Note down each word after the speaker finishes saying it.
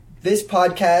This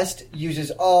podcast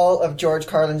uses all of George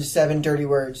Carlin's 7 dirty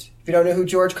words. If you don't know who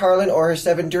George Carlin or her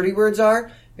 7 dirty words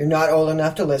are, you're not old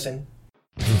enough to listen.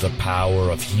 Through the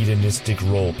power of hedonistic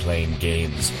role-playing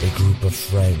games, a group of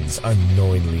friends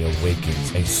unknowingly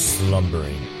awakens a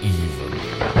slumbering evil.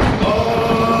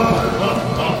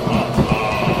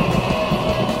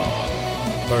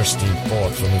 Bursting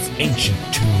forth from its ancient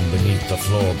tomb beneath the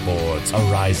floorboards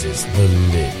arises the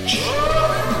Lich.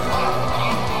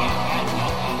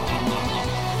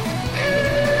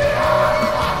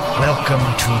 Welcome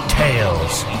to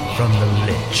Tales from the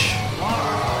Lich.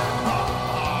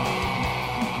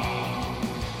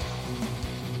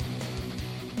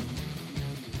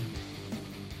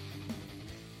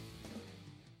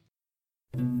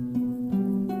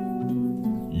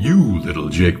 You, little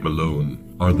Jake Malone,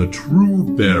 are the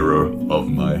true bearer of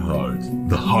my heart.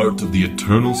 The heart of the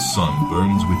eternal sun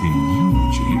burns within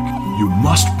you, Jake. You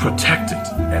must protect it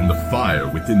and the fire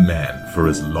within man for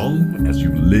as long as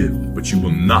you live. But you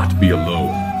will not be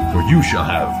alone, for you shall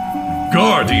have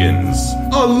guardians,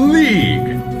 a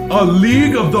league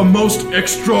of the most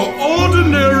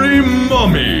extraordinary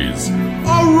mummies.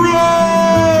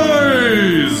 Arise!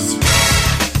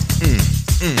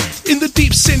 In the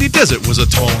deep sandy desert was a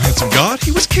tall, handsome god.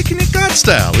 He was kicking it god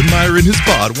style, admiring his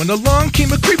bod, when along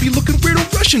came a creepy looking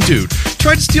weirdo Russian dude.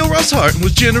 Tried to steal Ra's heart and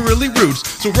was generally rude.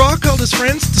 So Ra called his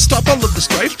friends to stop all of the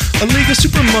strife. A league of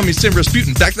super mummies sent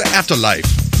Rasputin back to the afterlife.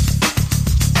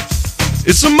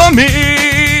 It's a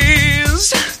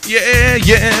mummies! Yeah,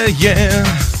 yeah, yeah.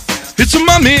 It's a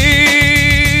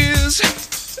mummies!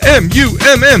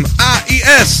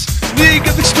 M-U-M-M-I-E-S! League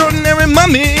of Extraordinary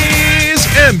Mummies!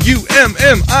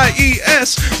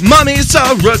 M-U-M-M-I-E-S! Mummies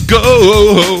are a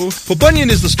go! For Bunyan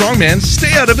is the strong man,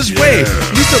 stay out of his way.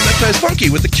 Lisa Left Eye's funky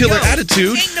with a killer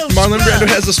attitude. Marlon Brando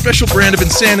has a special brand of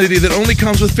insanity that only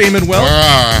comes with fame and wealth.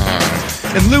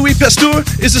 And Louis Pasteur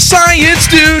is a science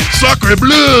dude. Sacre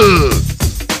bleu!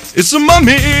 It's a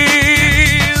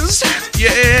mummies!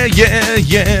 Yeah, yeah,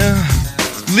 yeah.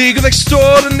 League of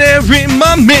Extraordinary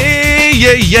Mummy,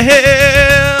 yeah,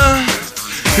 yeah.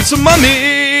 It's a mummy,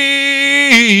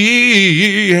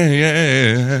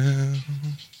 yeah.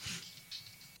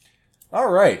 All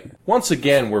right. Once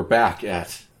again, we're back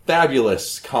at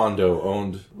fabulous condo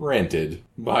owned, rented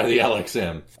by the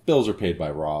LXM. Bills are paid by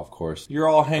Raw, of course. You're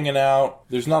all hanging out.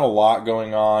 There's not a lot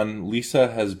going on.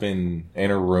 Lisa has been in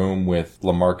her room with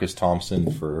LaMarcus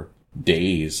Thompson for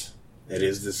days. It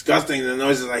is disgusting, the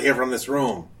noises I hear from this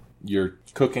room. You're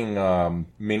cooking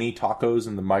mini tacos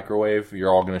in the microwave.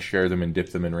 You're all going to share them and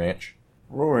dip them in ranch.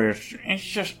 Louis, it's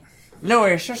just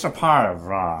a part of,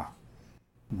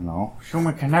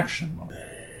 human connection.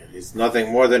 It's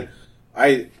nothing more than...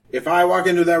 If I walk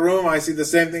into that room, I see the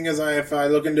same thing as if I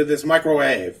look into this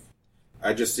microwave.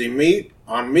 I just see meat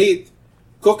on meat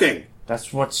cooking.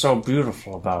 That's what's so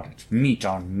beautiful about it. Meat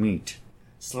on meat.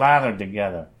 Slathered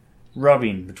together.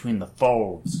 Rubbing between the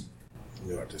folds.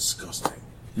 You are disgusting.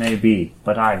 Maybe,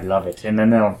 but I love it. And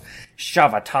then they'll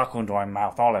shove a taco into my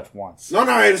mouth all at once. No,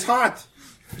 it's hot.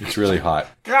 It's really hot.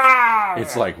 Ah!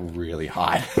 It's like really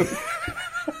hot.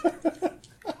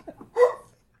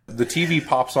 The TV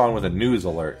pops on with a news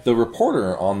alert. The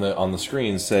reporter on the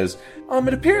screen says,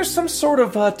 it appears some sort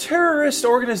of terrorist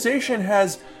organization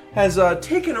has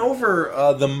taken over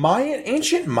the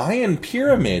ancient Mayan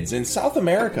pyramids in South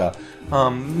America,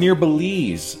 near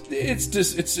Belize. It's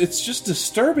just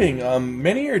disturbing.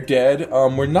 Many are dead.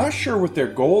 We're not sure what their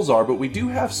goals are, but we do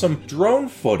have some drone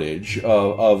footage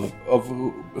of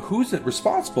who's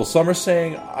responsible. Some are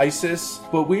saying ISIS,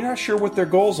 but we're not sure what their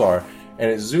goals are. And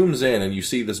it zooms in, and you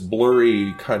see this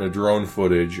blurry kind of drone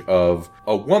footage of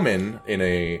a woman in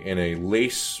a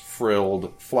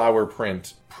lace-frilled flower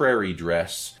print prairie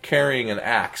dress, carrying an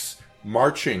axe,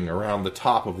 marching around the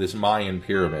top of this Mayan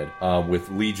pyramid with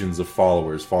legions of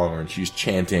followers following her, and she's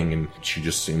chanting, and she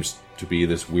just seems to be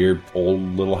this weird old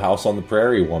little house on the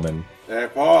prairie woman. Hey,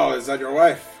 Paul, is that your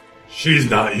wife? She's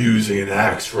not using an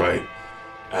axe right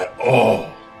at all.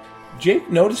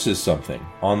 Jake notices something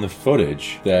on the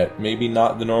footage that maybe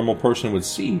not the normal person would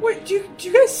see. Wait, do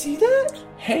you guys see that?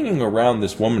 Hanging around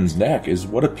this woman's neck is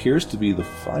what appears to be the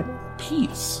final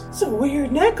piece It's a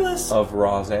weird necklace. of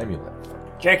Ra's amulet.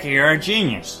 Jackie, you're a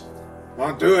genius.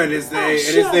 Won't do it. It is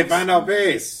the final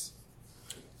piece.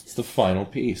 It's the final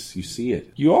piece. You see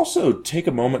it. You also take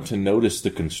a moment to notice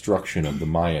the construction of the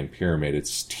Mayan pyramid.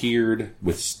 It's tiered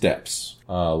with steps.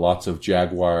 Lots of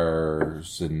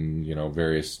jaguars and,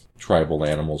 various tribal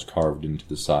animals carved into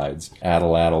the sides.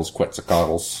 Atlatls,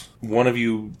 Quetzalcoatls. One of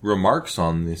you remarks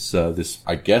on this,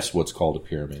 I guess what's called a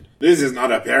pyramid. This is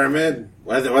not a pyramid.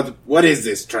 What is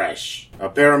this trash? A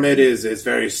pyramid is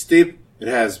very steep. It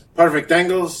has perfect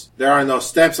angles. There are no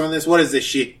steps on this. What is this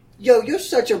shit? Yo, you're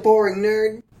such a boring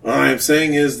nerd. All I'm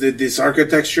saying is that this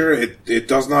architecture, it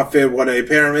does not fit what a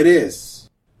pyramid is.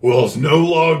 Well, it's no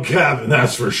log cabin,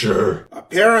 that's for sure. A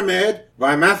pyramid,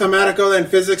 by mathematical and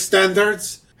physics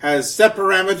standards, has set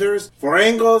parameters for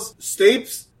angles,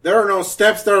 steeps. There are no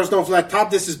steps, there is no flat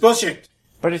top. This is bullshit.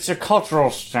 But it's a cultural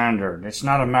standard. It's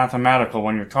not a mathematical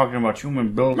when you're talking about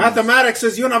human buildings. Mathematics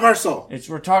is universal.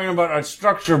 We're talking about a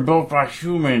structure built by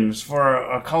humans for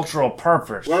a cultural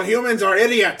purpose. Well, humans are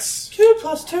idiots. 2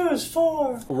 + 2 is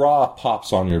 4. Ra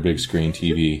pops on your big screen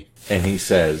TV, and he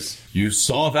says, You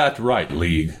saw that right,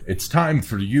 League. It's time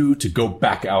for you to go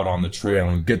back out on the trail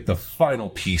and get the final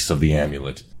piece of the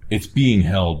amulet. It's being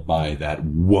held by that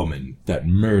woman, that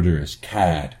murderous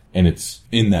cad, and it's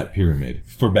in that pyramid,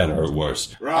 for better or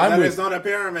worse. Rob, that is not a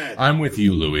pyramid. I'm with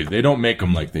you, Louis. They don't make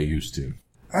them like they used to.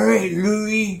 Alright,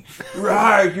 Louis.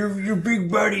 Right, your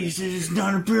big buddy says it's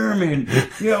not a pyramid.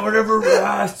 Yeah, whatever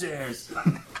Ross says.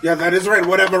 Yeah, that is right.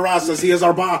 Whatever Ross says, he is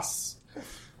our boss.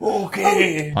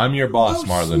 Okay. I'm your boss,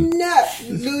 Marlon. Snap!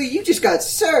 Louis, you just got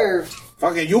served.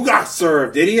 Fucking, you got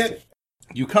served, idiot.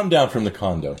 You come down from the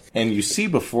condo, and you see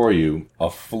before you a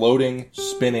floating,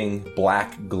 spinning,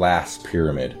 black glass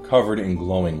pyramid covered in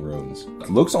glowing runes. It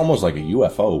looks almost like a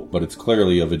UFO, but it's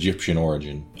clearly of Egyptian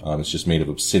origin. It's just made of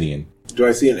obsidian. Do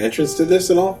I see an entrance to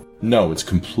this at all? No, it's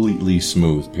completely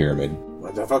smooth pyramid.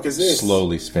 What the fuck is this?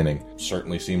 Slowly spinning.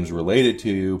 Certainly seems related to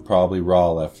you. Probably Ra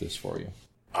left this for you.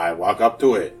 I walk up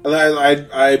to it. I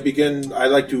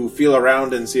like to feel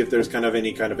around and see if there's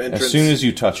any kind of entrance. As soon as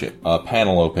you touch it, a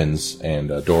panel opens and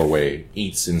a doorway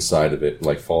eats inside of it,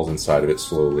 falls inside of it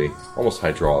slowly, almost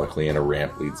hydraulically, and a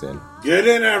ramp leads in. Get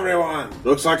in, everyone!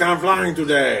 Looks like I'm flying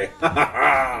today. Ha ha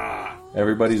ha!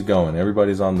 Everybody's going.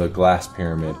 Everybody's on the glass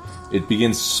pyramid. It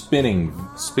begins spinning,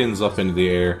 spins up into the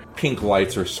air. Pink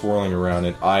lights are swirling around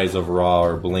it. Eyes of Ra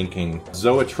are blinking.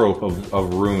 Zoetrope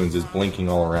of runes is blinking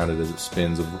all around it as it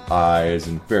spins, of eyes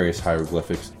and various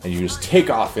hieroglyphics. And you just take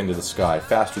off into the sky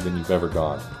faster than you've ever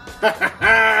gone.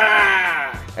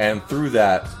 And through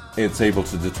that, it's able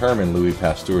to determine Louis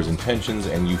Pasteur's intentions,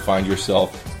 and you find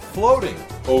yourself floating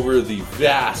over the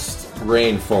vast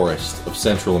rainforest of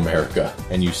Central America,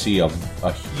 and you see a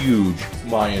huge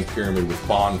Mayan pyramid with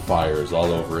bonfires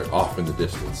all over it off in the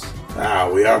distance.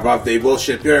 We are above the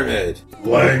bullshit pyramid.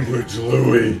 Language,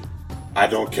 Louis. I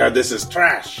don't care, this is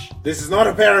trash. This is not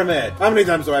a pyramid. How many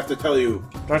times do I have to tell you?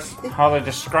 That's how they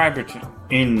describe it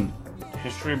in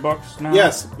history books now?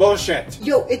 Yes, bullshit.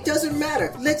 Yo, it doesn't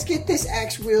matter. Let's get this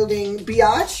axe-wielding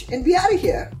biatch and be out of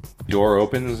here. Door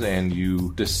opens and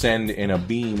you descend in a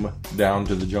beam down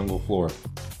to the jungle floor.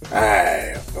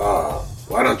 Hey,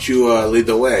 why don't you lead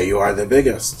the way? You are the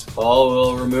biggest. Paul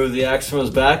will remove the axe from his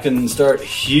back and start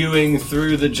hewing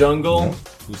through the jungle.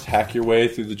 Just hack your way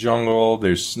through the jungle.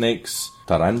 There's snakes,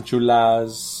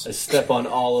 tarantulas. I step on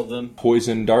all of them.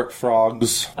 Poison dart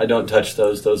frogs. I don't touch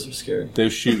those. Those are scary. They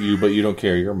shoot you, but you don't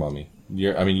care. You're a mummy.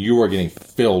 You are getting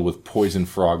filled with poison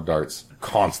frog darts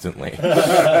constantly.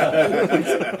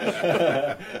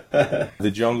 The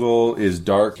jungle is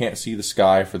dark. Can't see the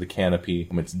sky for the canopy.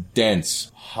 It's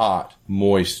dense, hot,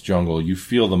 moist jungle. You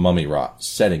feel the mummy rot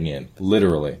setting in.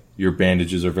 Literally. Your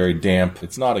bandages are very damp.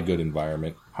 It's not a good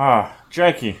environment.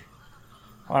 Jakey.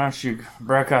 Why don't you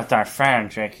break out that fan,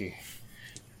 Jakey?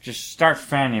 Just start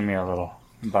fanning me a little,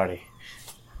 buddy.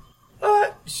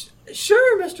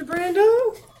 Sure, Mr.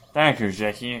 Brando. Thank you,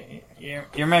 Jakey.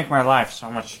 You make my life so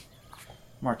much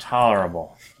more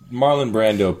tolerable. Marlon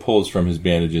Brando pulls from his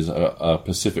bandages a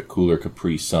Pacific Cooler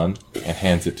Capri Sun and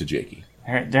hands it to Jakey.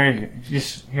 There you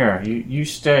go. You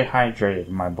stay hydrated,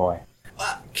 my boy.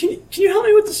 Can you help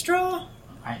me with the straw?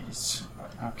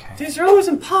 Okay. These are always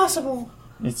impossible.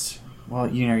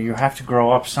 You have to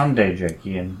grow up someday,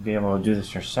 Jakey, and be able to do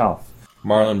this yourself.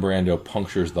 Marlon Brando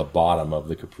punctures the bottom of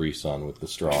the Capri Sun with the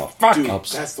straw. Fuck! Dude,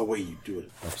 that's the way you do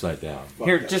it. Upside down.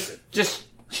 Here, just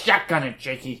shotgun it,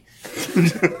 Jakey.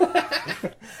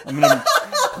 I'm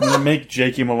gonna make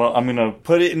Jakey Malone. I'm gonna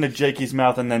put it into Jakey's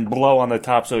mouth and then blow on the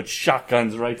top so it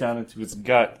shotguns right down into his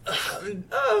gut.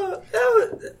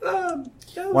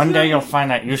 One day you'll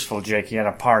find that useful, Jakey, at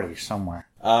a party somewhere.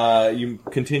 You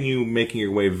continue making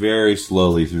your way very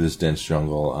slowly through this dense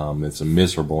jungle. It's a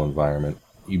miserable environment.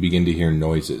 You begin to hear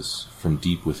noises from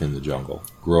deep within the jungle.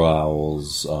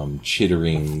 Growls,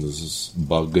 chitterings,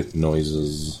 bug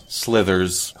noises,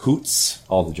 slithers, hoots,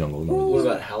 all the jungle What noises.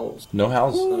 about howls? No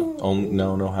howls?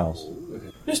 No howls.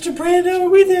 Mr. Brando, are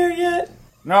we there yet?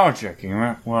 No, Jakey.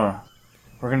 We're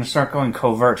gonna start going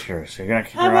covert here, so you gotta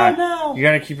keep How about now? You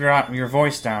gotta keep your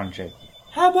voice down, Jakey.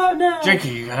 How about now? Jakey,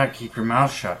 you gotta keep your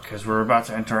mouth shut, because we're about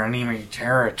to enter enemy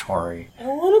territory. I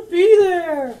want to be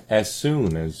there. As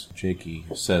soon as Jakey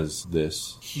says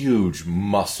this, huge,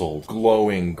 muscled,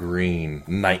 glowing green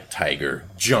night tiger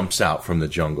jumps out from the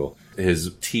jungle.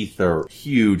 His teeth are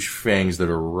huge fangs that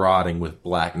are rotting with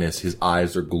blackness. His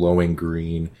eyes are glowing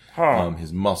green.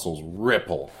 His muscles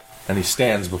ripple. And he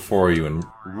stands before you and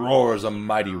roars a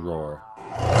mighty roar.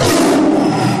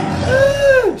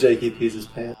 Jakey pees his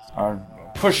pants.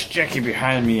 Push Jakey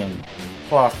behind me and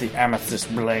pull off the amethyst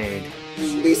blade.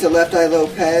 Lisa Left Eye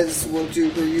Lopez will do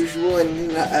her usual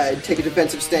and take a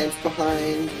defensive stance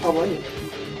behind Paul Bunyan.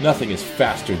 Nothing is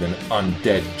faster than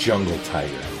undead jungle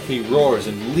tiger. He roars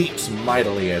and leaps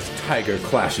mightily as Tiger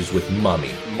clashes with Mummy.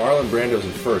 Marlon Brando's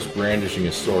at first brandishing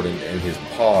his sword, and his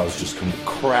paws just come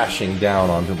crashing down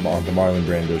onto Marlon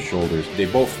Brando's shoulders. They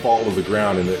both fall to the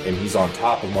ground, and he's on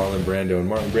top of Marlon Brando, and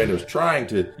Marlon Brando's trying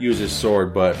to use his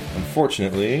sword, but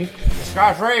unfortunately... It's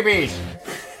got rabies!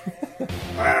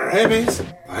 Rabies?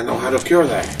 I know how to cure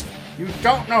that. You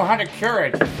don't know how to cure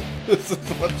it! This is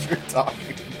what you're talking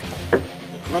about.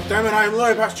 God damn it, I am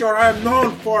Louis Pasteur. I am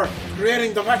known for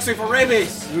creating the vaccine for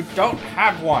rabies. You don't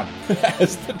have one.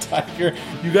 As the tiger,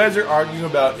 you guys are arguing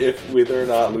about whether or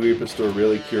not Louis Pasteur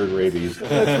really cured rabies.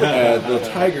 The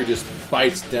tiger just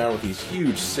bites down with these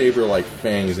huge saber-like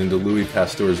fangs into Louis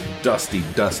Pasteur's dusty,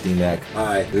 dusty neck.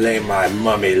 I lay my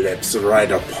mummy lips right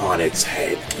upon its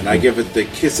head, and I give it the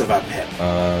kiss of a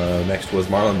pet. Next was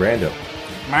Marlon Brando.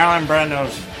 Marlon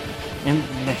Brando's in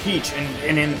the heat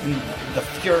and in the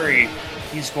fury.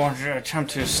 He's going to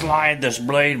attempt to slide this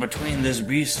blade between this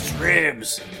beast's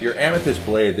ribs. Your amethyst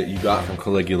blade that you got from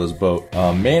Caligula's boat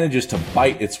manages to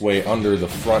bite its way under the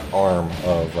front arm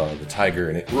of the tiger,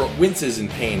 and it winces in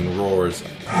pain and roars.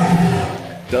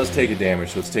 Does take a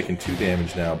damage, so it's taken 2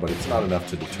 damage now, but it's not enough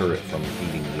to deter it from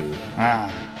eating you.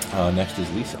 Next is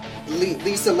Lisa.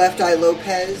 Lisa Left Eye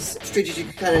Lopez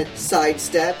strategically kind of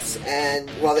sidesteps, and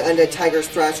while the undead tiger is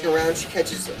thrashing around, she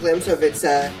catches a glimpse of its,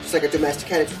 just like a domestic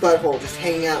cat, its butthole just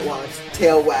hanging out while its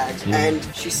tail wags. And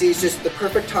she sees just the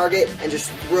perfect target and just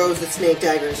throws the snake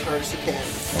dagger as hard as she can.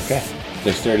 Okay.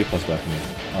 Dexterity plus weaponry.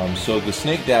 So the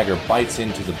snake dagger bites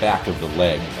into the back of the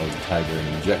leg of the tiger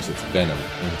and injects its venom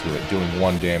into it, doing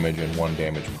 1 damage and 1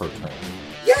 damage per turn.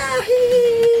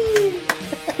 Yahoo!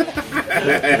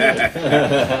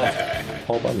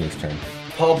 Paul Bunyan's turn.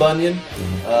 Paul Bunyan,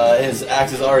 his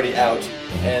axe is already out,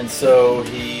 and so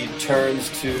he turns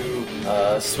to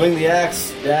swing the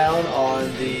axe down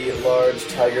on the large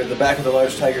tiger, the back of the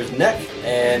large tiger's neck,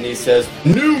 and he says,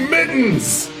 "New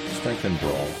mittens!" Strength and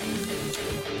brawl.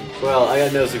 Well, I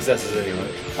got no successes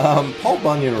anyway. Paul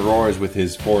Bunyan roars with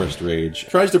his forest rage,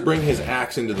 tries to bring his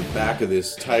axe into the back of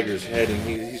this tiger's head, and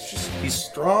he's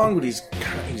strong, but he's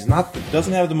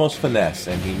doesn't have the most finesse,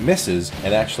 and he misses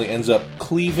and actually ends up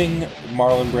cleaving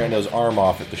Marlon Brando's arm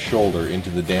off at the shoulder into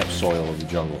the damp soil of the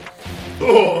jungle.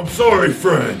 Oh, I'm sorry,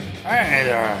 friend. Hey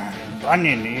there,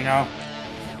 Bunyan,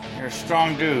 you're a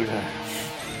strong dude.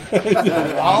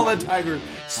 All the tiger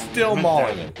still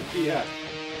mauling him. Yeah.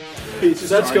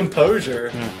 Such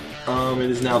composure. It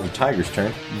is now the tiger's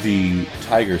turn. The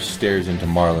tiger stares into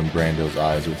Marlon Brando's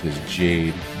eyes with his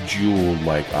jade,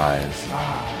 jewel-like eyes.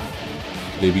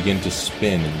 They begin to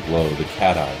spin and glow. The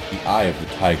cat eye, the eye of the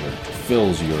tiger,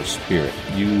 fills your spirit.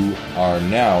 You are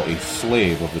now a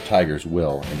slave of the tiger's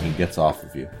will, and he gets off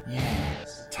of you.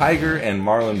 Yes. Tiger and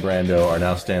Marlon Brando are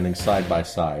now standing side by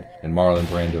side, and Marlon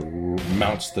Brando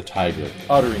mounts the tiger,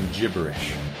 uttering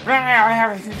gibberish.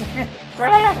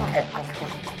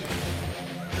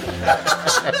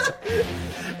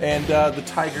 And the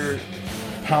tiger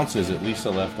pounces at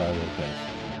Lisa Left Eye Lopez.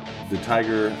 The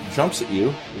tiger jumps at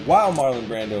you while Marlon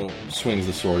Brando swings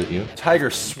the sword at you. Tiger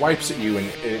swipes at you, and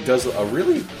it does a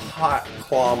really hot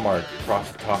claw mark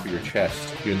across the top of your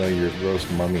chest, even though you're a gross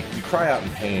mummy. You cry out in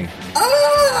pain.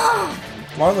 Ah!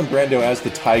 Marlon Brando, as the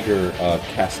tiger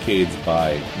cascades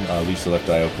by Lisa Left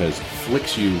Eye Lopez,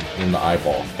 flicks you in the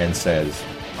eyeball and says,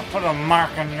 I'll put a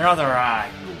mark on your other eye,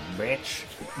 you bitch.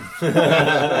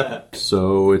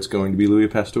 So it's going to be Louis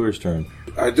Pasteur's turn.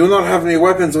 I do not have any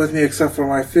weapons with me except for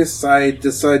my fists. I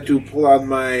decide to pull out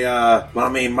my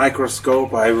mummy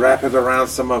microscope. I wrap it around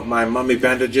some of my mummy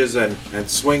bandages and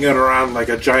swing it around like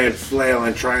a giant flail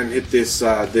and try and hit this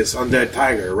undead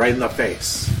tiger right in the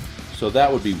face. So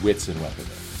that would be wits and weaponry.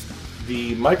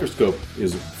 The microscope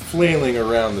is flailing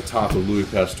around the top of Louis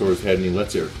Pasteur's head, and he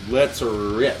lets it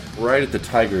rip right at the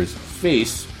tiger's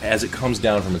face as it comes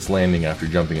down from its landing after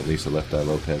jumping at Lisa Left Eye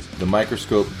Lopez. The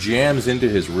microscope jams into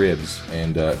his ribs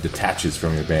and detaches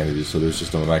from your bandages, so there's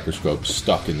just a microscope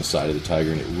stuck in the side of the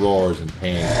tiger, and it roars in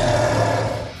pain.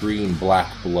 green-black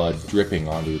blood dripping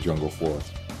onto the jungle floor.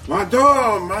 My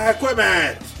dome, my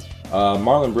equipment.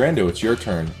 Marlon Brando, it's your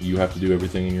turn. You have to do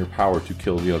everything in your power to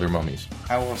kill the other mummies.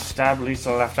 I will stab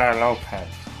Lisa Left Eye Lopez.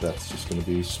 That's just going to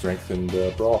be strength and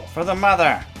brawl. For the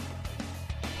mother!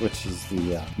 Which is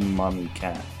the mummy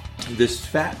cat. This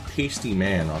fat, pasty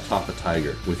man on top of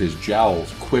Tiger, with his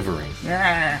jowls quivering,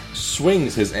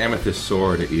 swings his amethyst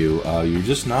sword at you. You're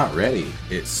just not ready.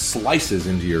 It slices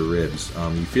into your ribs.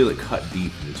 You feel it cut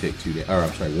deep, and you take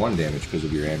 1 damage because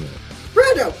of your amulet.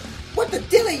 Brando, what the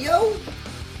dilly, yo?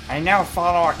 I now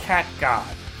follow a cat god.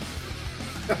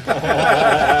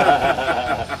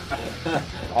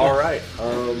 All right.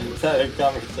 Is that a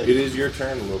conversation? It is your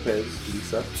turn, Lopez.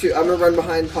 Lisa. Shoot, I'm gonna run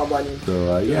behind Paul Bunyan.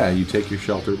 So you take your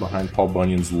shelter behind Paul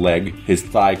Bunyan's leg. His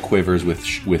thigh quivers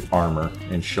with armor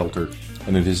and shelter,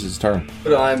 and it is his turn.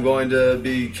 But I'm going to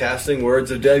be casting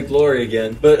Words of Dead Glory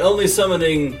again, but only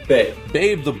summoning Babe.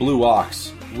 Babe the Blue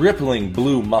Ox, rippling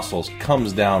blue muscles,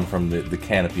 comes down from the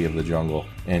canopy of the jungle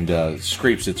and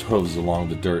scrapes its hooves along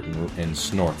the dirt and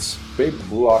snorts. Babe the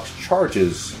Blue Ox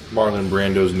charges Marlon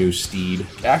Brando's new steed,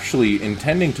 actually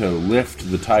intending to lift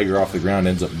the tiger off the ground,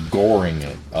 ends up goring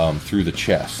it through the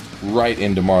chest, right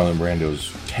into Marlon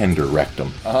Brando's tender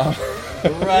rectum.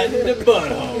 Right in the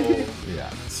butthole. Yeah.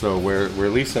 So where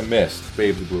Lisa missed,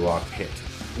 Babe the Blue Ox hit.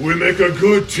 We make a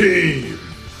good team.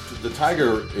 The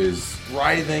tiger is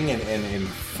writhing and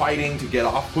fighting to get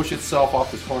off, push itself off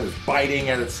this horn, is biting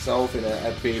at itself and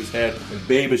at Babe's head, and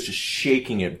Babe is just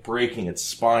shaking it, breaking its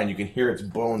spine. You can hear its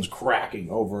bones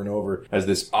cracking over and over as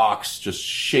this ox just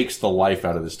shakes the life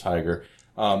out of this tiger.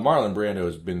 Marlon Brando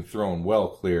has been thrown well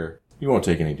clear. You won't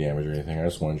take any damage or anything. I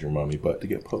just wanted your mummy butt to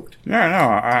get poked. No,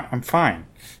 I'm fine.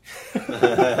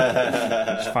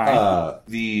 It's fine.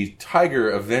 The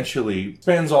tiger eventually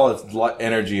spends all its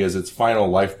energy as its final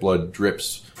lifeblood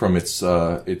drips from its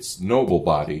noble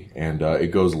body, and it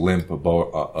goes limp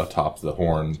atop the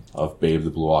horn of Babe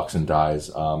the Blue Ox and dies.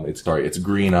 Its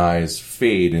green eyes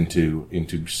fade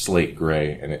into slate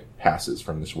gray, and it passes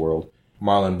from this world.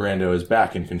 Marlon Brando is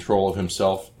back in control of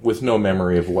himself with no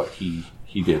memory of what he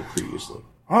did previously.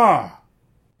 Oh,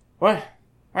 what?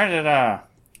 Where did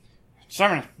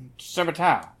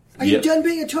Sabotage? Are you done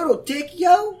being a total dick,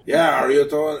 yo? Yeah, are you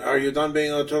done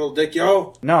being a total dick,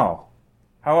 yo? No.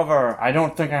 However, I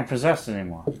don't think I'm possessed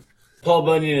anymore. Paul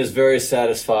Bunyan is very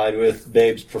satisfied with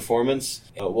Babe's performance.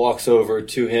 Walks over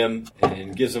to him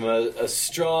and gives him a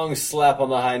strong slap on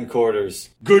the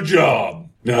hindquarters. Good job.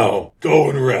 Now, go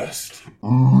and rest.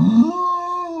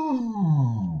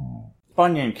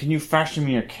 Bunyan, can you fashion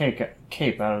me a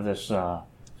cape out of this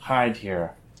hide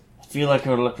here? I feel like it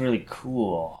would look really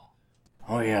cool.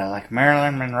 Oh yeah, like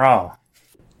Marilyn Monroe.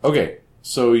 Okay,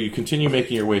 so you continue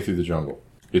making your way through the jungle.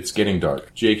 It's getting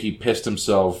dark. Jakey pissed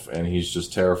himself, and he's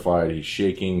just terrified. He's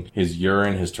shaking. His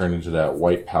urine has turned into that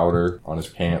white powder on his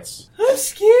pants. I'm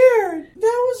scared. That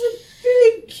was a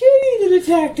big kitty that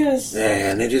attacked us.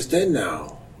 And it is dead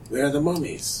now. Where are the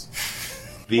mummies?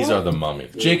 These are the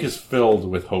mummies. Jake is filled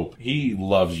with hope. He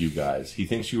loves you guys. He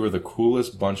thinks you are the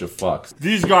coolest bunch of fucks.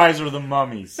 These guys are the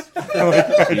mummies.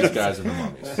 These guys are the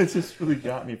mummies. It just really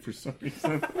got me for some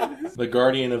reason. The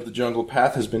guardian of the jungle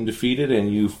path has been defeated,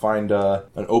 and you find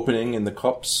an opening in the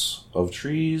cups of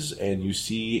trees, and you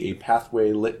see a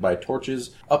pathway lit by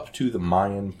torches up to the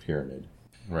Mayan pyramid.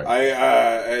 Right.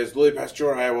 As Louis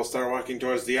Pasteur, I will start walking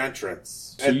towards the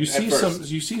entrance. So you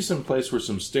see some place where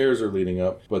some stairs are leading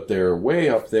up, but they're way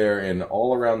up there, and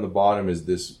all around the bottom is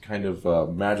this kind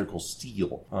of magical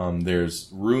steel. There's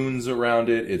runes around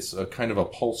it. It's a kind of a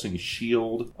pulsing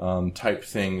shield type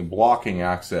thing blocking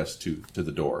access to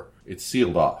the door. It's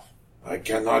sealed off. I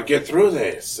cannot get through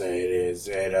this.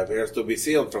 It appears to be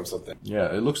sealed from something.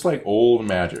 Yeah, it looks like old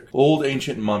magic. Old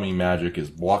ancient mummy magic is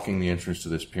blocking the entrance to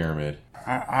this pyramid.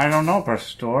 I don't know,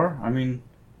 Pastor. I mean,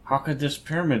 how could this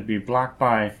pyramid be blocked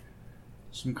by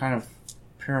some kind of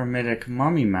pyramidic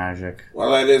mummy magic?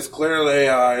 Well, it is clearly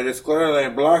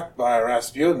blocked by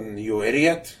Rasputin, you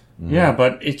idiot. Yeah,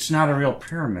 but it's not a real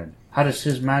pyramid. How does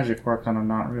his magic work on a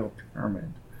not real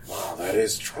pyramid? Well, that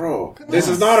is true. This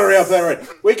is not a real pyramid.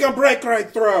 We can break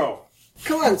right through.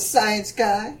 Come on, science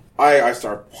guy. I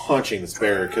start punching this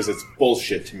barrier because it's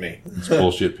bullshit to me. It's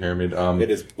bullshit pyramid. It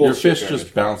is bullshit. Your fists pyramid.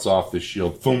 just bounce off the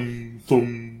shield. Thum,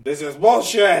 thum. This is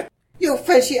bullshit. Yo,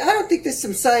 Frenchie, I don't think this is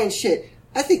some science shit.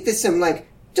 I think this is some,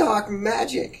 dark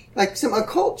magic. Like some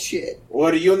occult shit.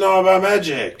 What do you know about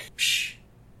magic? Psh,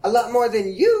 a lot more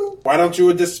than you. Why don't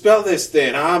you dispel this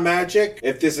then, huh, magic?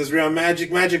 If this is real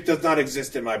magic, magic does not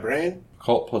exist in my brain.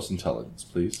 Occult plus intelligence,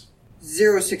 please.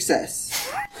 0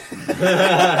 success.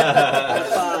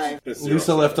 5.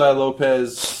 Lisa Left Eye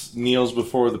Lopez, kneels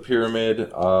before the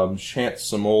pyramid, chants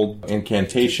some old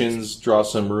incantations,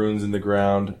 draws some runes in the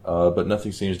ground, but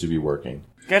nothing seems to be working.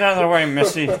 Get out of the way,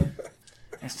 Missy.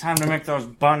 It's time to make those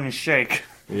buns shake.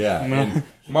 Yeah, and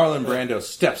Marlon Brando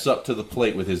steps up to the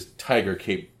plate with his tiger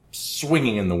cape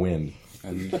swinging in the wind.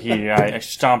 And I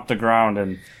stomp the ground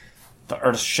and the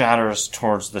earth shatters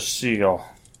towards the seal.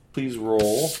 Please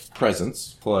roll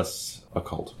presence plus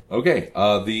occult. Okay,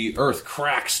 the earth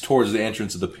cracks towards the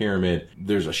entrance of the pyramid.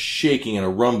 There's a shaking and a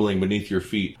rumbling beneath your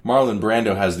feet. Marlon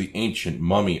Brando has the ancient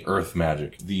mummy earth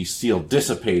magic. The seal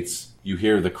dissipates. You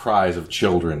hear the cries of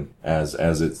children as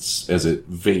it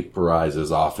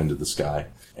vaporizes off into the sky.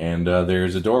 And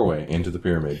there's a doorway into the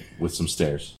pyramid with some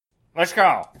stairs. Let's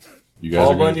go. You guys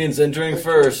Paul are gonna... Bunyan's entering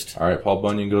first. All right, Paul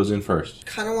Bunyan goes in first.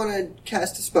 Kind of want to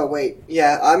cast a spell. Wait,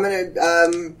 yeah, I'm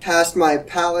gonna cast my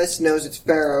Palace Knows Its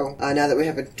Pharaoh. Now that we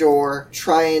have a door,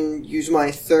 try and use my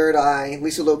third eye.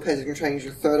 Lisa Lopez is gonna try and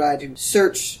use her third eye to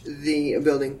search the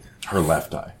building. Her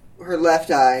left eye. Her left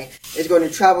eye is going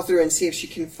to travel through and see if she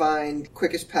can find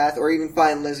quickest path, or even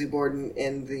find Leslie Borden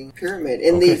in the pyramid,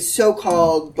 in the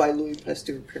so-called by Louis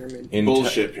Pasteur pyramid.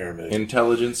 Bullshit pyramid.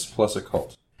 Intelligence plus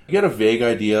occult. You get a vague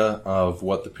idea of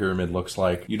what the pyramid looks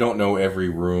like. You don't know every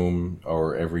room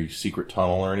or every secret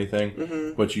tunnel or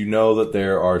anything, but you know that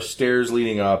there are stairs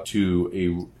leading up to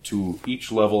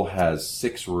each level has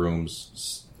 6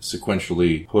 rooms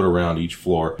sequentially put around each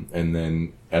floor, and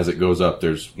then as it goes up,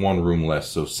 there's 1 room less.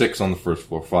 So 6 on the first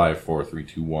floor, 5, 4, 3,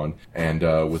 2, 1,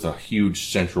 and with a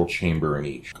huge central chamber in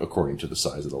each, according to the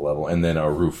size of the level, and then a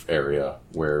roof area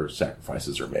where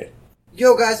sacrifices are made.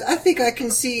 Yo, guys, I think I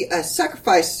can see a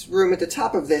sacrifice room at the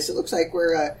top of this. It looks like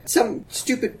where some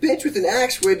stupid bitch with an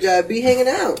axe would be hanging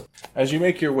out. As you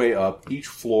make your way up, each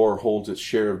floor holds its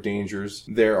share of dangers.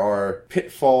 There are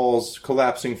pitfalls,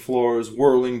 collapsing floors,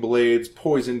 whirling blades,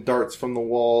 poison darts from the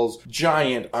walls,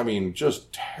 giant,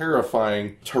 just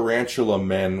terrifying tarantula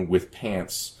men with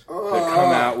pants that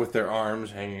come out with their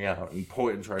arms hanging out and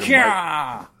point and try to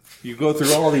bite. You go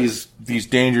through all these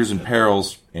dangers and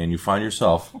perils, and you find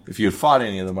yourself, if you had fought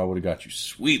any of them, I would have got you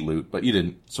sweet loot, but you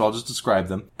didn't, so I'll just describe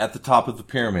them. At the top of the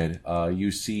pyramid,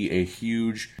 you see a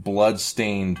huge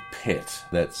blood-stained pit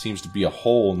that seems to be a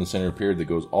hole in the center of the pyramid that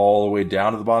goes all the way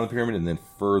down to the bottom of the pyramid and then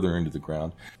further into the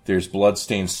ground. There's blood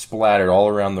stains splattered all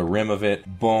around the rim of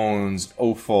it, bones,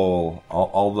 offal,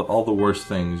 all the worst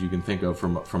things you can think of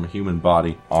from a human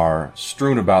body are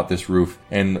strewn about this roof,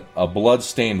 and a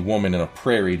blood-stained woman in a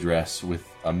prairie dress with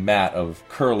a mat of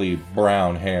curly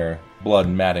brown hair, blood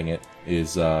matting it,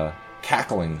 is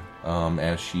cackling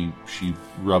as she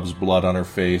rubs blood on her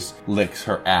face, licks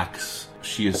her axe.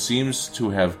 She seems to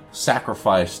have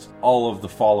sacrificed all of the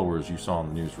followers you saw in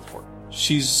the news report.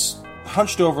 She's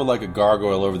hunched over like a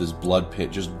gargoyle over this blood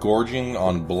pit, just gorging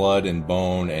on blood and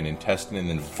bone and intestine and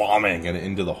then vomiting it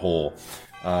into the hole.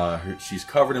 She's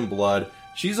covered in blood.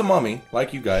 She's a mummy,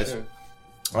 like you guys.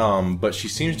 But she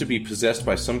seems to be possessed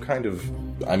by some kind of...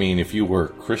 if you were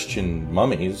Christian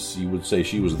mummies, you would say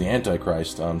she was the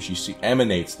Antichrist. She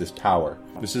emanates this power.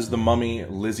 This is the mummy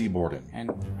Lizzie Borden.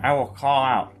 And I will call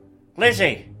out,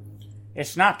 Lizzie,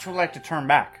 it's not too late to turn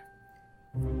back.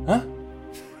 Huh?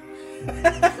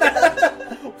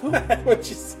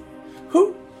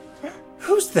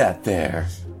 Who's that there?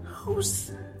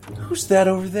 Who's that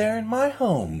over there in my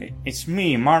home? It's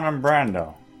me, Marlon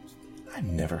Brando. I've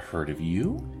never heard of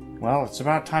you. Well, it's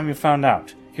about time you found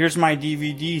out. Here's my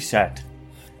DVD set.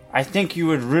 I think you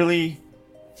would really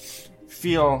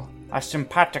feel a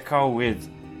simpatico with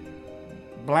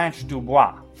Blanche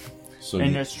Dubois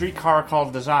in a streetcar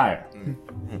called Desire.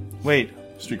 Wait.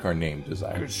 Streetcar named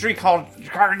Desire.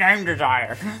 Streetcar named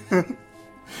Desire.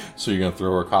 So you're going to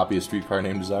throw her a copy of Streetcar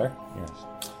Named Desire? Yes.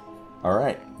 All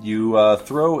right. You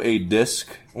throw a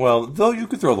disc. Well, though you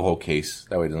could throw the whole case.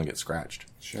 That way it doesn't get scratched.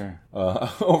 Sure.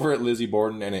 Over at Lizzie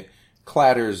Borden, and it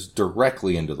clatters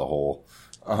directly into the hole.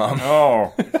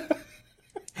 Oh.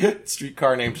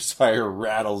 Streetcar Named Desire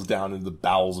rattles down into the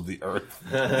bowels of the earth.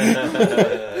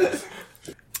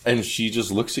 And she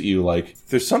just looks at you like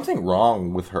there's something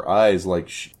wrong with her eyes. Like,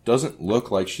 she doesn't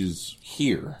look like she's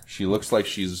here. She looks like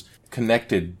she's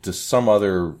connected to some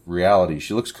other reality.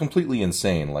 She looks completely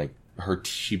insane. Like,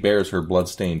 she bears her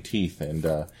blood-stained teeth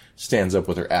and stands up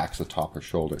with her axe atop her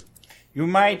shoulder. You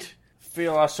might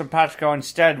feel a simpatico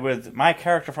instead with my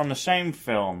character from the same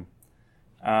film.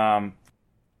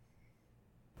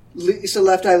 Lisa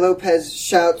Left Eye Lopez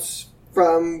shouts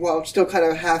from, while still kind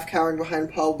of half cowering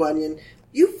behind Paul Bunyan,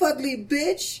 "You fugly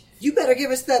bitch! You better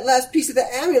give us that last piece of the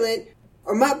amulet,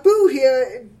 or my boo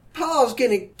here, Paul's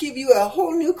gonna give you a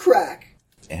whole new crack."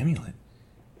 Amulet?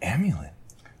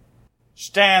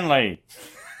 Stanley!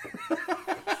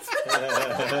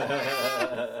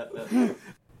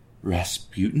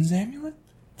 Rasputin's amulet?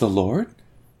 The Lord?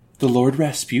 The Lord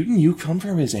Rasputin? You come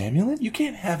from his amulet? You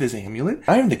can't have his amulet.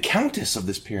 I am the Countess of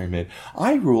this pyramid.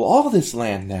 I rule all this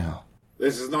land now.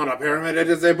 This is not a pyramid, it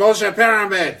is a bullshit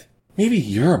pyramid! Maybe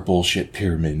you're a bullshit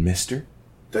pyramid, mister.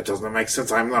 That doesn't make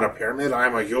sense. I'm not a pyramid.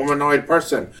 I'm a humanoid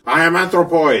person. I am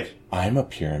anthropoid. I'm a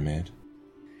pyramid.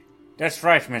 That's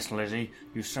right, Miss Lizzie.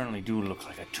 You certainly do look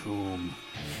like a tomb.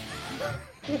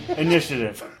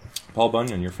 Initiative. Paul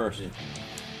Bunyan, you're first.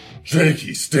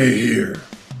 Jakey, stay here.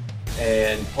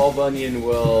 And Paul Bunyan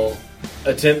will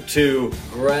attempt to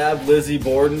grab Lizzie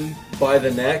Borden by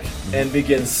the neck and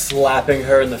begin slapping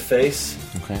her in the face.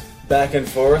 Okay. Back and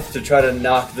forth to try to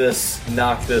knock this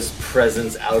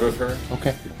presence out of her.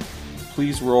 Okay.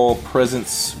 Please roll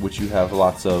presence, which you have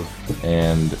lots of,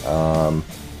 and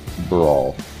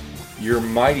brawl. Your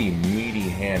mighty, meaty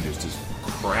hand is just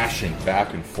crashing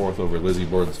back and forth over Lizzie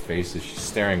Borden's face as she's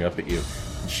staring up at you.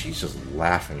 And she's just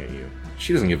laughing at you.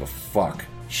 She doesn't give a fuck.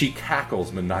 She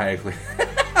cackles maniacally.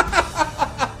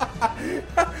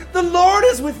 The Lord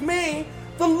is with me!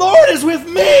 The Lord is with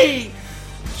me!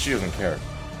 She doesn't care.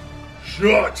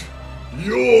 Shut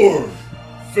your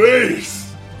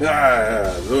face!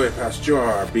 Louis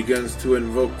Pasteur begins to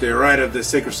invoke the right of the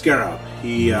Sacred Scarab.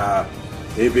 He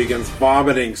begins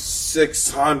vomiting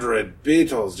 600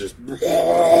 beetles just...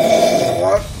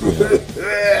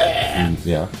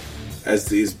 Yeah. As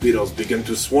these beetles begin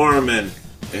to swarm and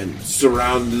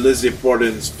surround Lizzie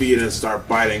Borden's feet and start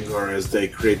biting her as they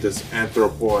create this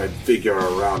anthropoid figure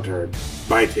around her,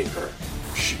 biting her.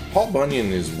 Paul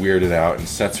Bunyan is weirded out and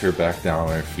sets her back down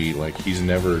on her feet like he's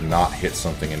never not hit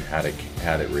something and had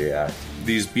it react.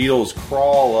 These beetles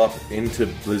crawl up into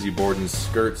Lizzie Borden's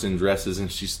skirts and dresses,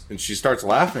 and she starts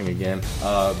laughing again.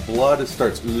 Blood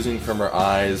starts oozing from her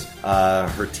eyes.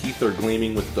 Her teeth are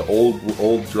gleaming with the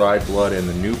old dried blood and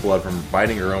the new blood from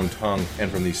biting her own tongue, and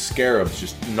from these scarabs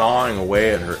just gnawing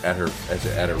away at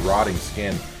her rotting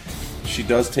skin. She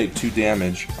does take 2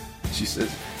 damage. She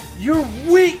says, "You're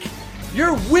weak.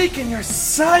 You're weak, and your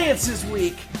science is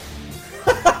weak."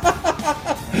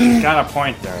 Got a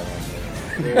point there.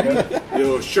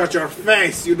 You shut your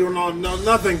face! You do not know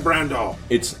nothing, Brando!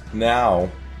 It's now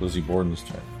Lizzie Borden's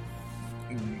turn.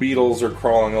 Beetles are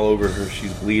crawling all over her.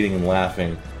 She's bleeding and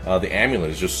laughing. The amulet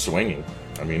is just swinging.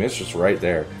 I mean, it's just right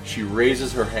there. She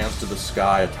raises her hands to the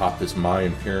sky atop this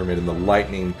Mayan pyramid, and the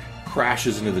lightning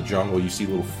crashes into the jungle. You see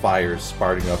little fires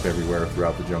sparking up everywhere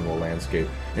throughout the jungle landscape.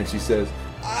 And she says,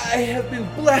 "I have been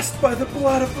blessed by the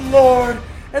blood of the Lord,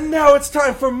 and now it's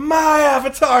time for my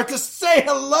avatar to say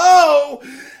hello!"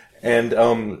 And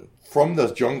from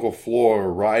the jungle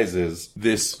floor rises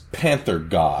this panther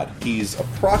god. He's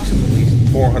approximately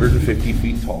 450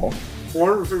 feet tall.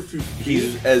 450 feet?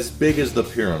 He's as big as the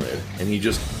pyramid, and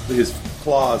his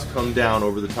claws come down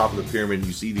over the top of the pyramid, and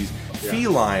you see these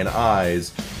feline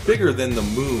eyes, bigger than the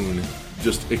moon,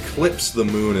 just eclipse the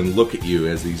moon and look at you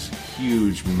as these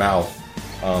huge mouth,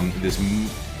 this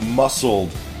muscled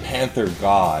panther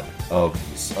god of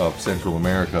Central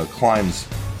America climbs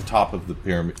the top of the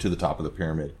pyramid to the top of the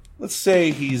pyramid. Let's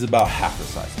say he's about half the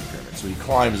size of the pyramid, so he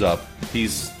climbs up.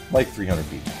 He's like 300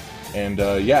 feet tall. And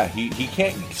he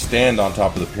can't stand on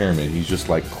top of the pyramid. He's just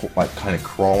like kind of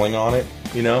crawling on it,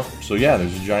 you know. So yeah,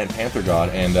 there's a giant panther god,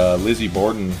 and Lizzie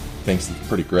Borden thinks it's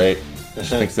pretty great. She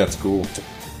thinks that's cool.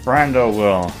 Brando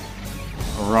will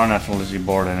run at Lizzie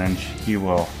Borden, and he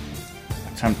will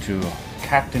attempt to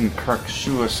Captain Kirk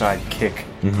suicide kick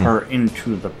her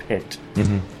into the pit,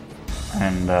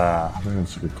 and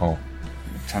That's a good call.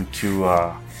 attempt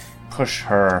to push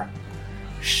her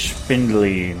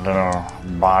spindly little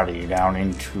body down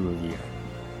into the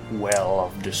well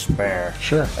of despair.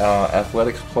 Sure.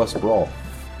 Athletics plus brawl.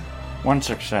 1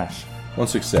 success. 1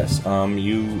 success.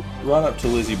 You run up to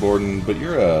Lizzie Borden, but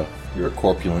you're a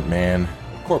corpulent man,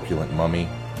 a corpulent mummy.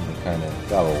 You kind of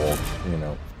got old, you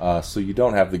know. So you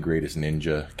don't have the greatest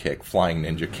flying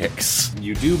ninja kicks.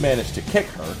 You do manage to kick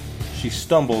her. She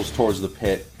stumbles towards the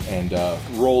pit and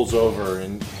rolls over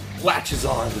and latches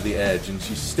on to the edge, and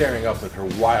she's staring up with her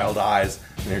wild eyes,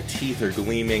 and her teeth are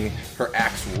gleaming. Her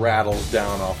axe rattles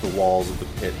down off the walls of the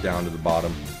pit down to the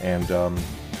bottom, and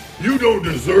You don't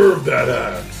deserve that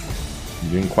axe. you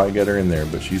didn't quite get her in there,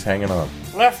 but she's hanging on.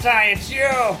 Left Eye, it's you!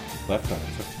 Left eye,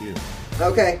 it's up to you.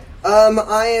 Okay.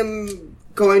 I am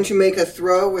going to make a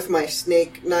throw with my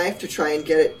snake knife to try and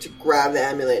get it to grab the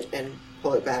amulet and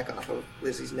pull it back off of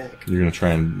Lizzie's neck. You're gonna try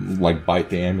and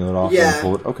bite the amulet off Yeah. and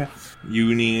pull it? Okay.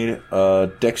 You need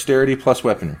dexterity plus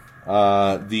weaponry.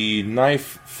 The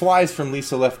knife flies from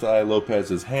Lisa Left Eye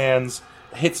Lopez's hands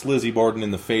hits Lizzie Borden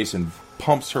in the face and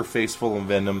pumps her face full of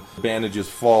venom. Bandages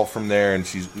fall from there, and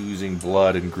she's oozing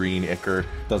blood and green ichor.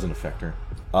 Doesn't affect her.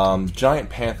 Giant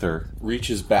Panther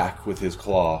reaches back with his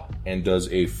claw and does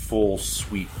a full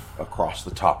sweep across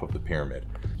the top of the pyramid.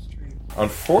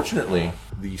 Unfortunately,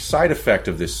 the side effect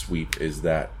of this sweep is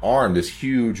that arm, this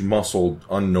huge, muscled,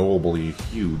 unknowably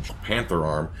huge panther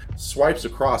arm, swipes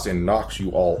across and knocks you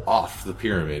all off the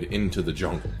pyramid into the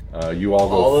jungle. You all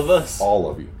go... All of us? All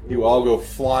of you. You all go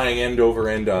flying end over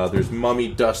end. There's mummy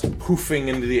dust poofing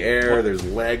into the air. There's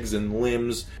legs and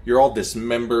limbs. You're all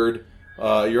dismembered.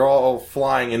 You're all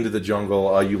flying into the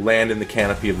jungle. You land in the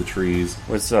canopy of the trees.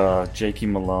 Was Jakey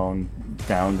Malone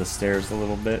down the stairs a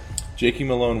little bit? Jakey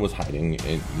Malone was hiding.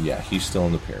 He's still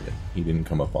in the pyramid. He didn't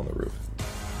come up on the roof.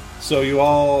 So you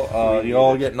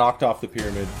all get knocked off the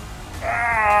pyramid.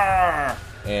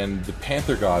 And the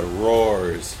Panther God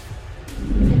roars.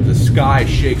 The sky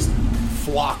shakes.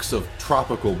 Flocks of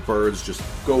tropical birds just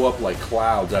go up like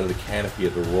clouds out of the canopy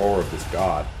at the roar of this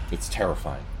god. It's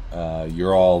terrifying.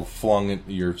 You're all flung,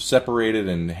 you're separated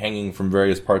and hanging from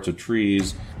various parts of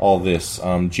trees. All this.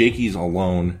 Jakey's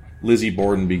alone. Lizzie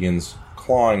Borden begins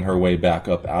clawing her way back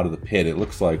up out of the pit. It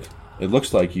looks like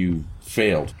you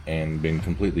failed and been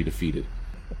completely defeated.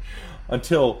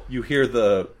 Until you hear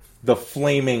the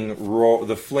flaming roar,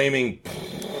 the flaming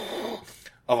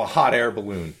of a hot air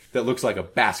balloon that looks like a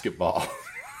basketball.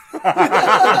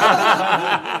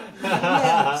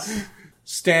 Yes.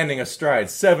 Standing astride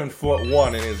 7'1"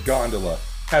 in his gondola,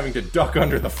 having to duck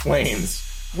under the flames.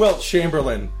 Wilt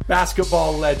Chamberlain,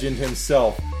 basketball legend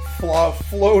himself,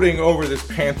 floating over this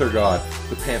Panther God.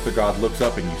 The Panther God looks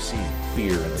up and you see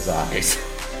fear in his eyes.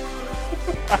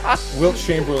 Wilt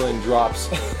Chamberlain drops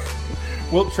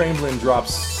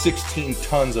 16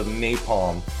 tons of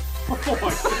napalm. Oh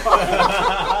my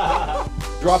god!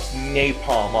 Drops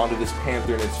napalm onto this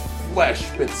panther, and its flesh,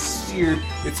 it's seared,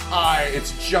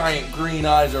 its giant green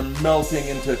eyes are melting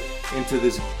into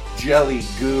this jelly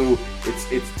goo.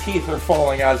 Its teeth are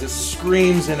falling out as it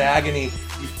screams in agony.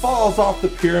 He falls off the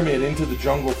pyramid into the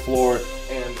jungle floor,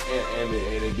 and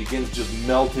it begins just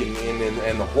melting in,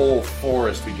 and the whole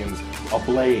forest begins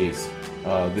ablaze.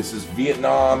 This is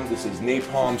Vietnam. This is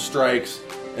napalm strikes.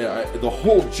 The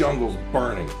whole jungle's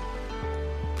burning.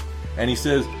 And he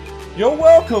says, "You're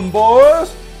welcome,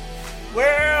 boys."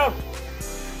 Well,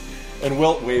 and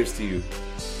Wilt waves to you.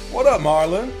 "What up,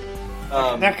 Marlon?"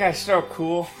 That guy's so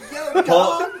cool. Yo,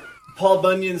 dog. Paul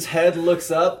Bunyan's head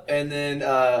looks up, and then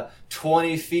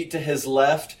 20 feet to his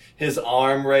left, his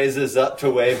arm raises up to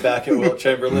wave back at Wilt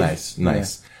Chamberlain.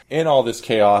 Nice. In all this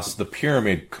chaos, the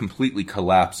pyramid completely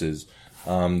collapses.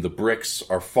 The bricks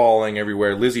are falling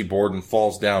everywhere. Lizzie Borden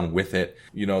falls down with it.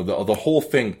 You know, the whole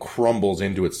thing crumbles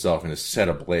into itself and is set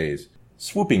ablaze.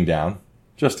 Swooping down,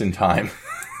 just in time,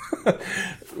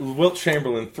 Wilt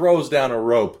Chamberlain throws down a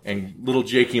rope, and little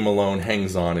Jakey Malone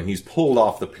hangs on, and he's pulled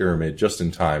off the pyramid just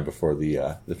in time before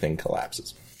the thing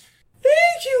collapses.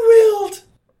 "Thank you, Wilt."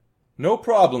 "No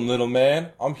problem, little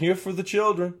man. I'm here for the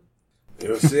children."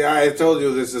 You see, I told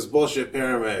you this is bullshit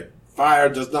pyramid. Fire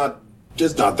does not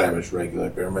damage regular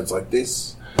pyramids like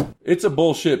this. "It's a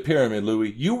bullshit pyramid,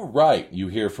 Louis. You were right," you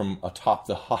hear from atop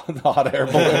the hot air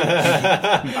balloon.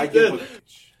 I give a...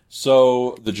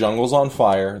 So, the jungle's on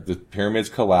fire, the pyramid's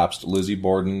collapsed, Lizzie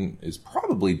Borden is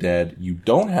probably dead, you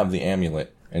don't have the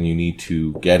amulet, and you need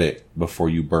to get it before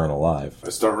you burn alive. I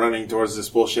start running towards this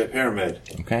bullshit pyramid.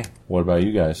 Okay, what about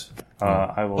you guys?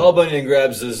 I will. Paul Bunyan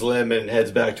grabs his limb and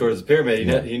heads back towards the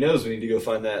pyramid. He knows we need to go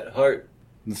find that heart.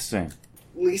 The same.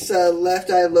 Lisa Left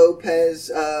Eye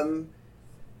Lopez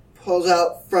pulls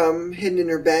out from hidden in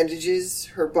her bandages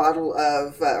her bottle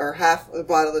of, or half a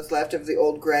bottle that's left of the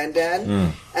old Granddad.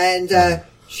 And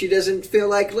she doesn't feel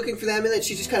like looking for the amulet.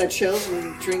 She just kind of chills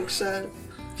and drinks, starts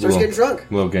getting drunk.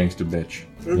 Little gangster bitch.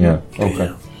 Mm-hmm. Yeah,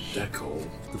 okay. That cold.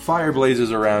 The fire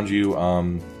blazes around you.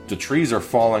 The trees are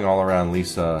falling all around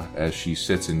Lisa as she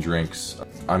sits and drinks.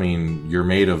 I mean, you're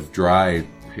made of dry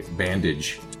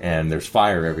bandage, and there's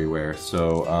fire everywhere.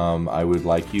 So I would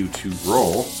like you to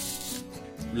roll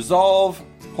Resolve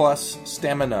plus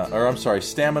stamina,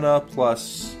 stamina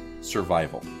plus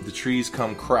survival. The trees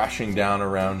come crashing down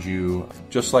around you,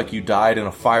 just like you died in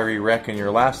a fiery wreck in your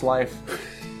last life.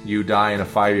 You die in a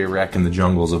fiery wreck in the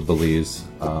jungles of Belize.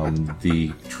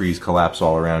 The trees collapse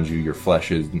all around you. Your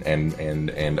flesh is and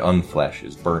unflesh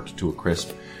is burnt to a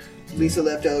crisp. Lisa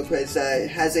Left Eye Lopez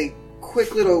has a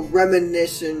quick little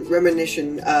reminiscence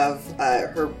of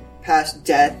her past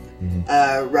death,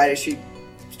 right as she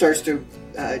starts to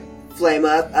flame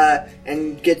up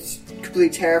and gets completely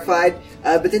terrified,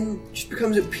 but then just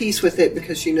becomes at peace with it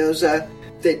because she knows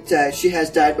that she has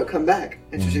died but come back,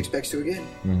 and she expects to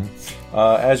again.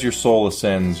 As your soul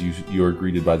ascends, you are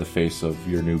greeted by the face of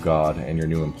your new god and your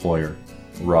new employer,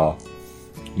 Ra.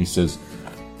 He says,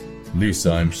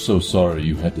 Lisa, I'm so sorry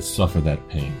you had to suffer that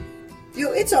pain.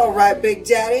 It's all right, Big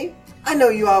Daddy. I know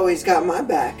you always got my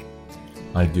back.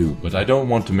 I do, but I don't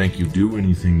want to make you do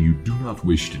anything you do not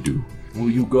wish to do. Will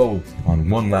you go on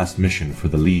one last mission for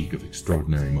the League of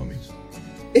Extraordinary Mummies?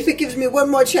 If it gives me one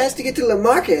more chance to get to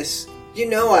Lamarcus, you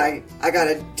know I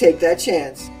gotta take that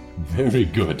chance. Very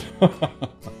good.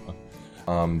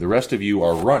 The rest of you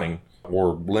are running,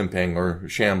 or limping, or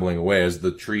shambling away as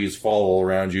the trees fall all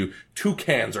around you.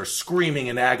 Toucans are screaming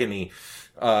in agony.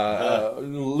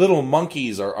 Little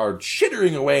monkeys are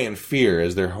chittering away in fear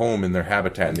as their home and their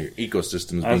habitat and their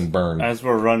ecosystem is being burned. As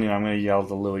we're running, I'm going to yell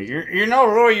to Louis, you know,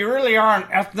 Louis, you really aren't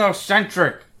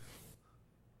ethnocentric.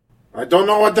 I don't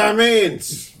know what that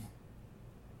means.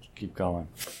 Keep going.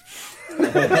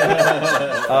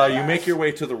 You make your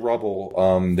way to the rubble.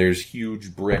 There's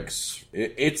huge bricks.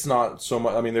 It's not so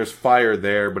much. I mean, there's fire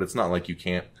there, but it's not like you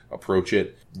can't approach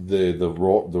it. The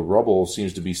rubble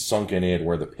seems to be sunken in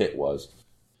where the pit was.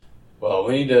 Well,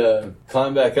 we need to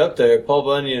climb back up there. Paul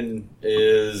Bunyan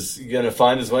is going to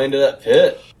find his way into that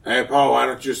pit. Hey, Paul, why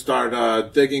don't you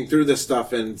start digging through this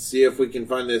stuff and see if we can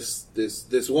find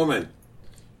this woman?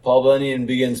 Paul Bunyan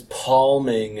begins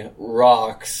palming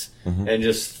rocks and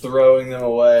just throwing them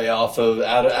away out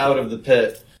of the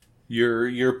pit.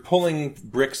 You're pulling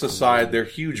bricks aside. They're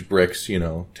huge bricks,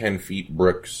 10 feet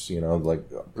bricks, like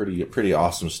pretty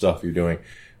awesome stuff you're doing.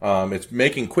 It's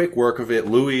making quick work of it.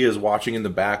 Louis is watching in the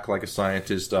back like a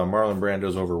scientist. Marlon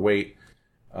Brando's overweight.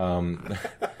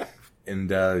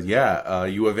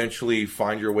 You eventually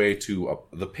find your way to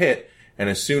the pit. And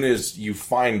as soon as you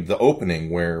find the opening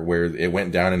where it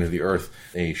went down into the earth,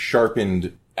 a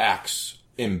sharpened axe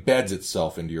embeds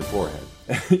itself into your forehead.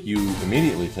 You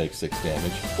immediately take 6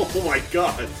 damage. Oh my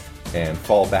god! And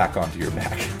fall back onto your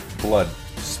back. Blood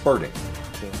spurting.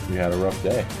 You had a rough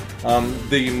day.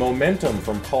 The momentum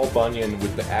from Paul Bunyan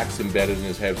with the axe embedded in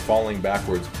his head falling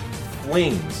backwards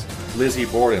flings Lizzie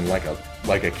Borden like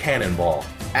a cannonball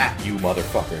at you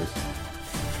motherfuckers.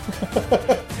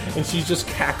 And she's just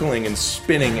cackling and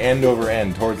spinning end over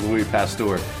end towards Louis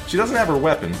Pasteur. She doesn't have her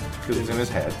weapon because it's in his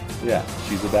head. Yeah,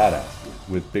 she's a badass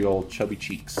with big old chubby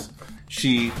cheeks.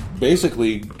 She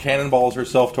basically cannonballs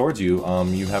herself towards you.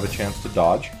 You have a chance to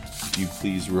dodge. You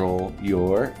please roll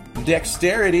your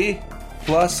dexterity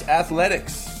plus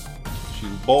athletics. She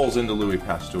bowls into Louis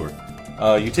Pasteur.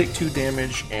 You take 2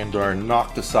 damage and are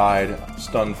knocked aside,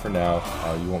 stunned for now.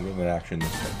 You won't get an action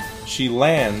this time. She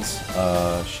lands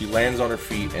on her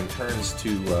feet and turns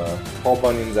to Paul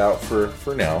Bunyan's out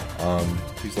for now.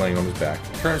 He's laying on his back.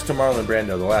 Turns to Marlon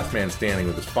Brando, the last man standing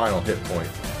with his final hit point.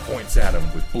 Points at him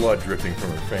with blood dripping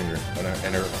from her finger,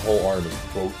 and her whole arm is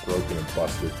both broken and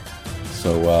busted.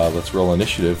 So let's roll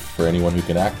initiative for anyone who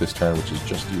can act this turn, which is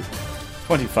just you.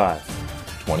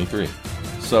 25. 23.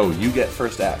 So you get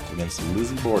first act against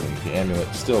Lizzie Borden, the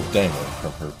amulet still dangling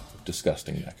from her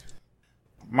disgusting neck.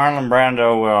 Marlon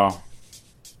Brando will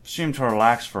seem to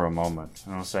relax for a moment,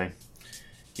 and he'll say,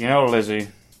 you know, Lizzie,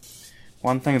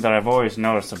 one thing that I've always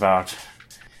noticed about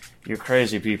you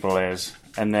crazy people is,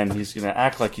 and then he's going to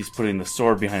act like he's putting the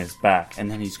sword behind his back, and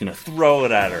then he's going to throw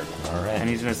it at her. All right. And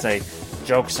he's going to say,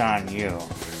 joke's on you.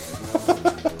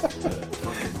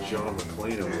 John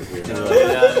McClane over here.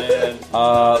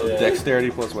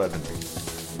 Dexterity plus weapon.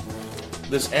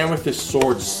 This amethyst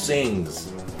sword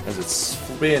sings as it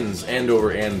spins end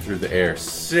over end through the air,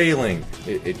 sailing.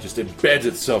 It just embeds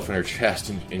itself in her chest,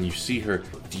 and you see her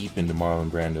deep into Marlon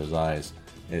Brando's eyes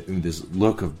in this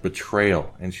look of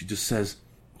betrayal. And she just says,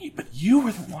 but you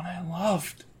were the one I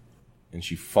loved. And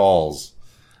she falls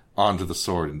onto the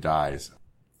sword and dies.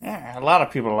 Yeah, a lot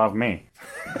of people love me.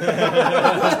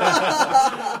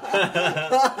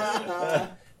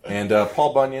 And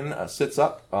Paul Bunyan sits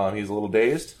up. He's a little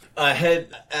dazed. Head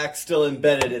axe still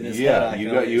embedded in his head.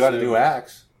 Yeah, you got a new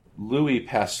axe. Louis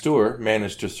Pasteur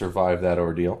managed to survive that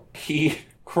ordeal. He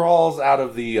crawls out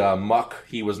of the muck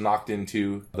he was knocked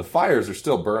into. The fires are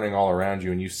still burning all around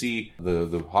you, and you see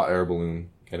the hot air balloon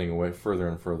getting away further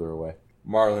and further away.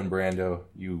 Marlon Brando,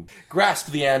 you grasp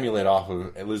the amulet off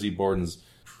of Lizzie Borden's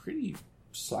pretty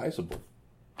sizable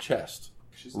chest.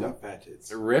 She's got fat tits.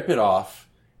 Rip it off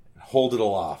and hold it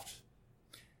aloft.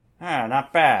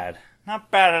 Not bad.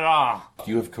 Not bad at all.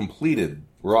 You have completed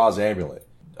Ra's amulet.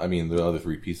 I mean, the other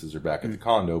 3 pieces are back at the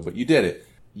condo, but you did it.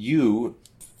 You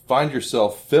find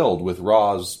yourself filled with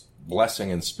Ra's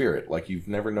blessing and spirit like you've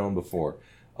never known before.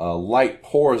 Light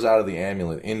pours out of the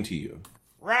amulet into you.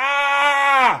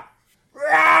 Ra!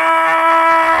 Ra!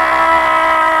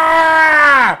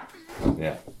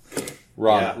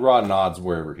 Rod nods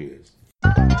wherever he is.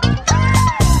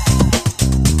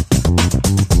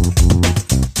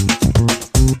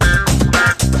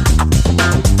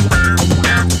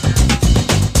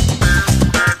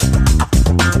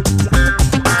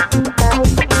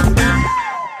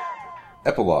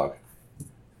 Epilogue.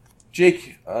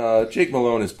 Jake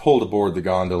Malone is pulled aboard the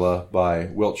gondola by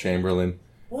Wilt Chamberlain.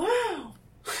 Wow.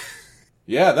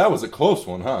 Yeah, that was a close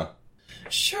one, huh?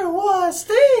 Sure was.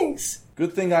 Thanks.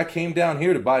 Good thing I came down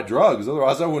here to buy drugs,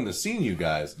 otherwise I wouldn't have seen you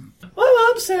guys. My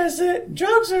mom says that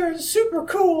drugs are super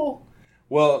cool.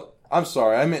 Well, I'm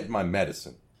sorry, I meant my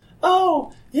medicine.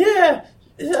 Oh, yeah.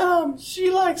 She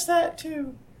likes that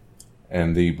too.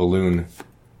 And the balloon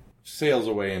sails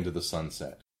away into the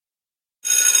sunset.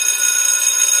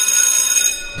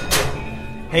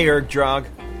 Hey, Ergdrog.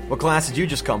 What class did you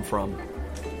just come from?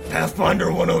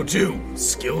 Pathfinder 102,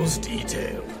 Skills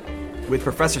Detailed. With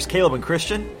Professors Caleb and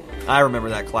Christian? I remember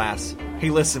that class.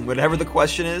 Hey, listen, whatever the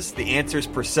question is, the answer is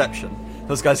perception.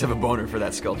 Those guys have a boner for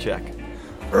that skill check.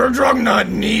 Ergdrog not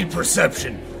need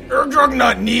perception. Ergdrog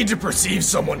not need to perceive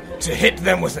someone to hit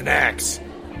them with an axe.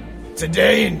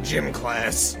 Today in gym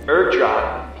class...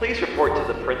 Ergdrog, please report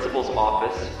to the principal's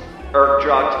office.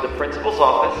 Ergdrog to the principal's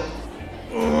office.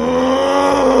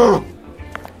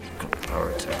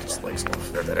 Power attack, his legs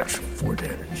off there, that extra 4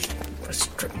 damage. My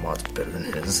strip mod's better than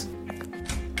his.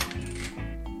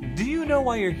 Do you know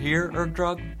why you're here,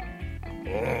 Ergdrog?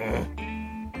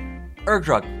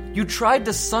 Ergdrog, you tried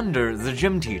to sunder the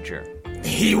gym teacher.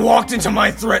 He walked into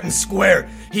my threatened square.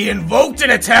 He invoked an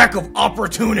attack of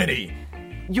opportunity.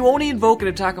 You only invoke an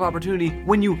attack of opportunity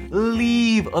when you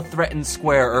leave a threatened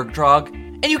square, Ergdrog.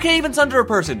 And you can't even sunder a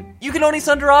person. You can only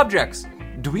sunder objects.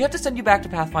 Do we have to send you back to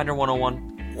Pathfinder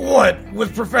 101? What?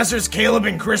 With Professors Caleb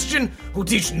and Christian, who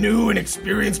teach new and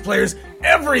experienced players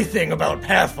everything about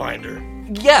Pathfinder?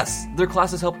 Yes, their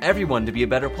classes help everyone to be a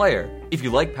better player. If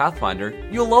you like Pathfinder,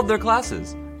 you'll love their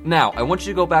classes. Now, I want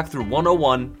you to go back through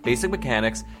 101, Basic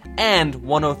Mechanics, and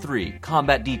 103,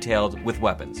 Combat Detailed with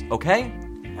Weapons, okay?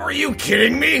 Are you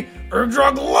kidding me?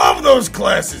 Ergdrog love those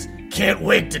classes. Can't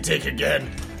wait to take again.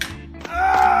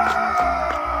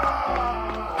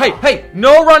 Hey,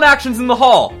 no run actions in the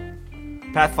hall!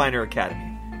 Pathfinder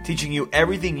Academy, teaching you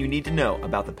everything you need to know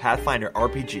about the Pathfinder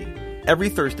RPG. Every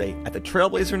Thursday at the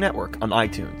Trailblazer Network on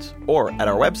iTunes, or at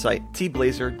our website,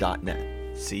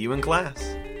 tblazer.net. See you in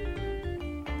class.